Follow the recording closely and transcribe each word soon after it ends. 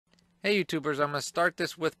Hey YouTubers, I'm going to start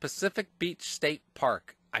this with Pacific Beach State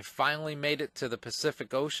Park. I finally made it to the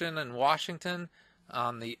Pacific Ocean in Washington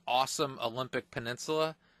on the awesome Olympic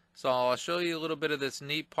Peninsula. So I'll show you a little bit of this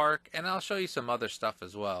neat park and I'll show you some other stuff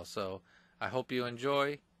as well. So I hope you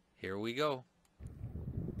enjoy. Here we go.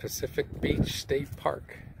 Pacific Beach State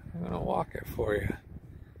Park. I'm going to walk it for you.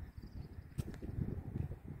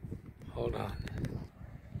 Hold on.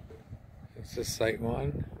 This is site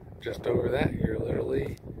one. Just over that, you're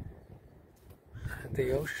literally at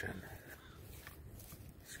the ocean.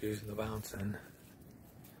 Excuse the bouncing.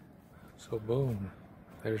 So boom,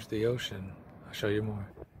 there's the ocean. I'll show you more.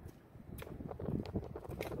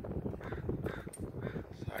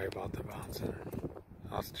 Sorry about the bouncing.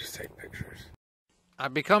 I'll just take pictures.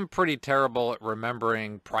 I've become pretty terrible at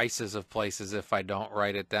remembering prices of places if I don't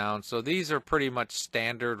write it down. So these are pretty much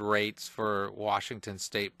standard rates for Washington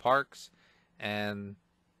State parks, and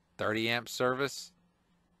 30 amp service.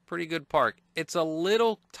 Pretty good park. It's a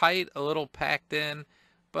little tight, a little packed in,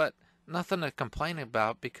 but nothing to complain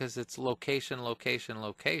about because it's location, location,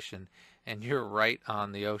 location, and you're right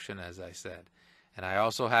on the ocean, as I said. And I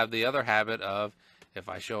also have the other habit of, if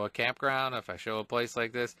I show a campground, if I show a place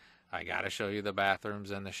like this, I gotta show you the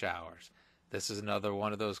bathrooms and the showers. This is another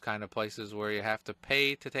one of those kind of places where you have to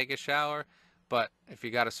pay to take a shower, but if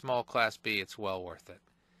you got a small Class B, it's well worth it.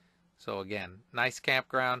 So again, nice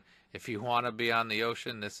campground. If you want to be on the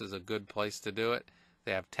ocean, this is a good place to do it.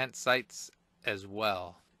 They have tent sites as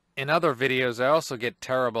well. In other videos, I also get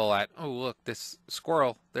terrible at, oh look, this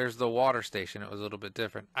squirrel, there's the water station. It was a little bit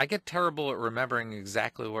different. I get terrible at remembering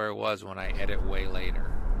exactly where it was when I edit way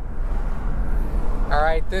later. All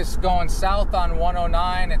right, this going south on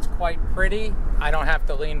 109. It's quite pretty. I don't have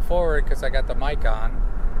to lean forward because I got the mic on,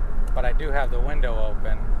 but I do have the window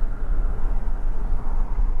open.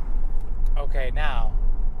 Okay, now,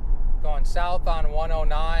 going south on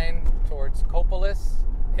 109 towards Copolis.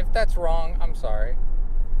 If that's wrong, I'm sorry.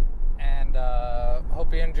 And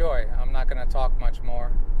hope you enjoy. I'm not going to talk much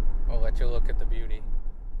more. We'll let you look at the beauty.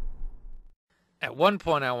 At one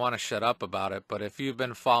point I want to shut up about it, but if you've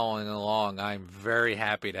been following along, I'm very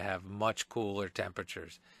happy to have much cooler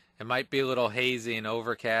temperatures. It might be a little hazy and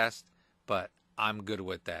overcast, but I'm good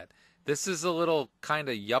with that. This is a little kind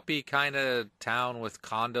of yuppie kind of town with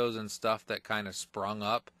condos and stuff that kind of sprung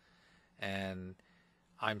up, and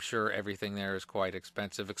I'm sure everything there is quite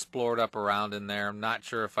expensive. Explored up around in there. I'm not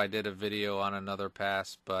sure if I did a video on another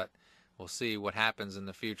pass, but we'll see what happens in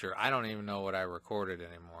the future. I don't even know what I recorded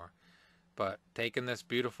anymore. But taking this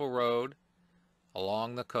beautiful road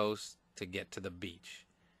along the coast to get to the beach,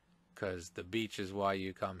 because the beach is why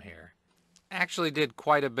you come here. Actually did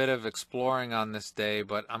quite a bit of exploring on this day,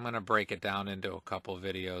 but I'm going to break it down into a couple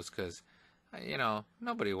videos because, you know,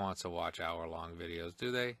 nobody wants to watch hour-long videos,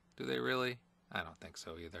 do they? Do they really? I don't think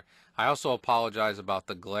so either. I also apologize about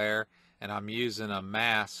the glare, and I'm using a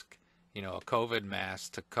mask, you know, a COVID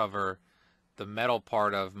mask to cover the metal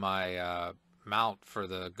part of my mount for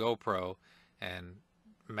the GoPro and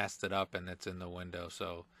messed it up, and it's in the window.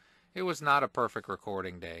 So it was not a perfect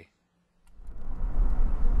recording day.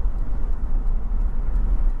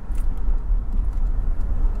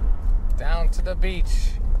 Down to the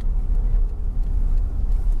beach.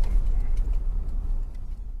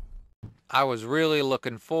 I was really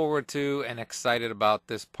looking forward to and excited about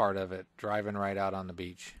this part of it, driving right out on the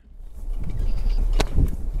beach.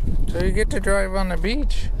 So you get to drive on the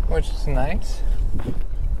beach, which is nice.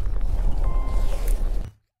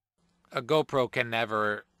 A GoPro can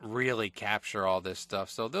never really capture all this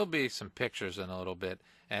stuff, so there'll be some pictures in a little bit.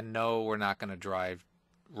 And no, we're not going to drive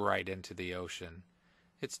right into the ocean.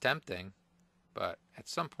 It's tempting, but at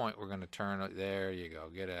some point we're going to turn. There you go,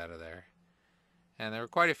 get out of there. And there were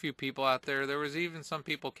quite a few people out there. There was even some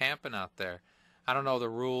people camping out there. I don't know the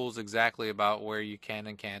rules exactly about where you can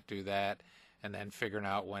and can't do that, and then figuring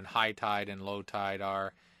out when high tide and low tide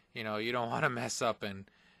are. You know, you don't want to mess up and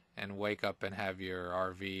wake up and have your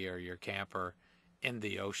RV or your camper in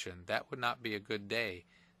the ocean. That would not be a good day.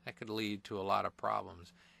 That could lead to a lot of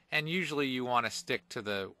problems. And usually you want to stick to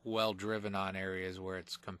the well-driven on areas where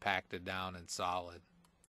it's compacted down and solid.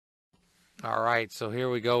 All right, so here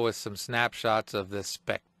we go with some snapshots of this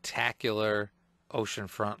spectacular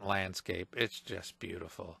oceanfront landscape. It's just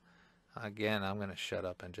beautiful. Again, I'm going to shut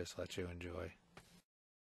up and just let you enjoy.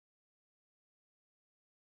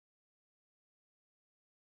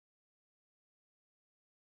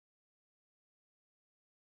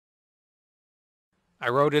 I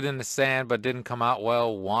wrote it in the sand, but didn't come out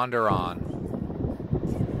well. Wander on.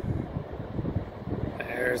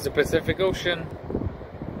 There's the Pacific Ocean.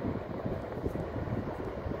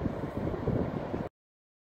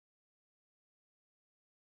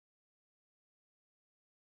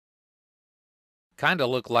 kind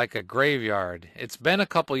of look like a graveyard. It's been a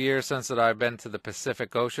couple years since that I've been to the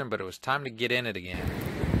Pacific Ocean, but it was time to get in it again.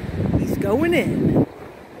 He's going in.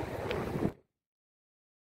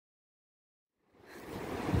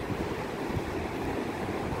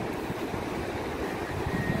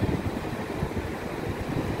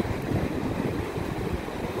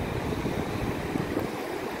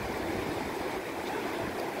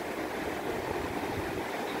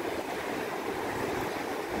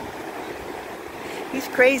 He's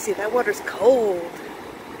crazy. That water's cold.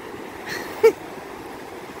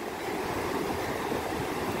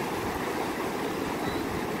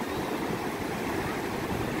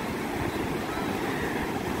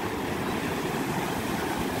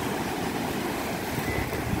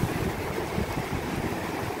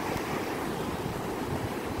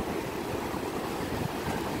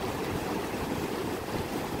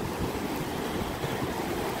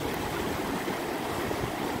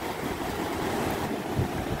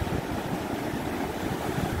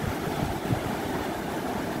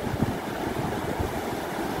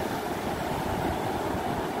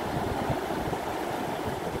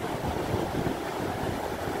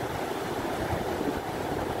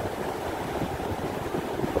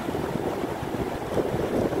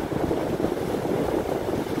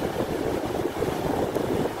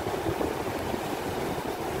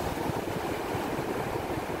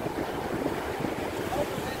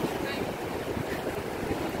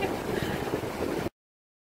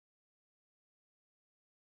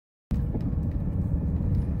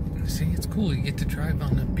 See, it's cool. You get to drive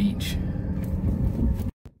on the beach.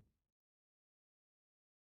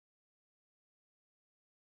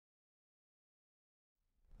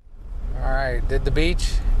 Alright, did the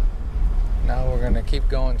beach. Now we're going to keep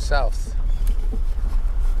going south.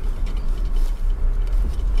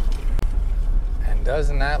 And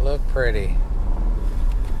doesn't that look pretty?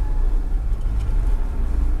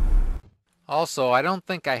 Also, I don't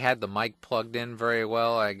think I had the mic plugged in very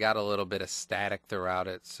well. I got a little bit of static throughout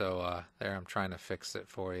it, so there, I'm trying to fix it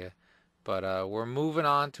for you. But we're moving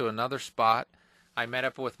on to another spot. I met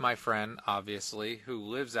up with my friend, obviously, who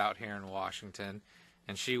lives out here in Washington,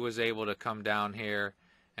 and she was able to come down here,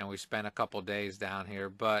 and we spent a couple days down here,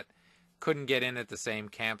 but couldn't get in at the same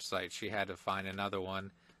campsite. She had to find another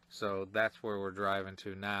one, so that's where we're driving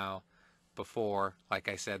to now. Before, like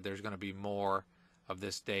I said, there's going to be more of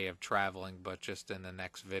this day of traveling, but just in the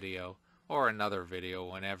next video or another video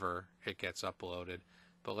whenever it gets uploaded.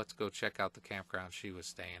 But let's go check out the campground she was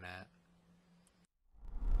staying at.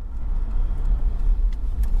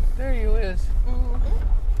 There you is.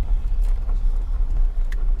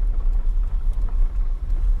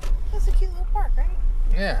 That's a cute little park, right?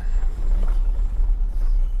 Yeah.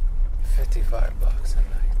 $55 a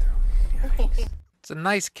night though. Yikes. It's a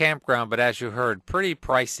nice campground, but as you heard, pretty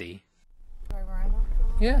pricey.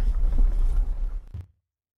 Yeah.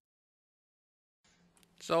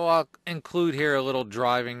 So I'll include here a little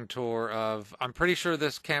driving tour of, I'm pretty sure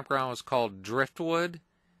this campground was called Driftwood.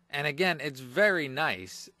 And again, it's very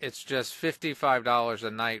nice. It's just $55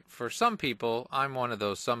 a night for some people. I'm one of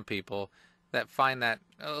those some people that find that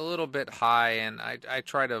a little bit high, and I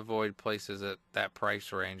try to avoid places at that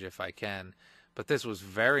price range if I can. But this was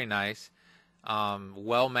very nice.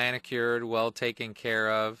 Well manicured, well taken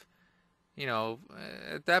care of. You know,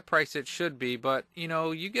 at that price it should be, but, you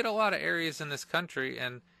know, you get a lot of areas in this country,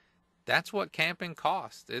 and that's what camping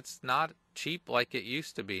costs. It's not cheap like it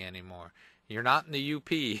used to be anymore. You're not in the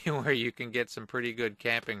UP where you can get some pretty good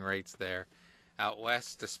camping rates there. Out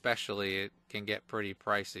west especially, it can get pretty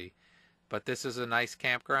pricey. But this is a nice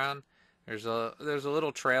campground. There's a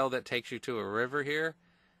little trail that takes you to a river here,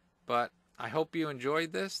 but I hope you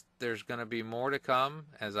enjoyed this. There's going to be more to come.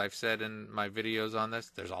 As I've said in my videos on this,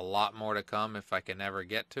 there's a lot more to come if I can ever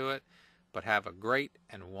get to it. But have a great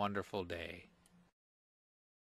and wonderful day.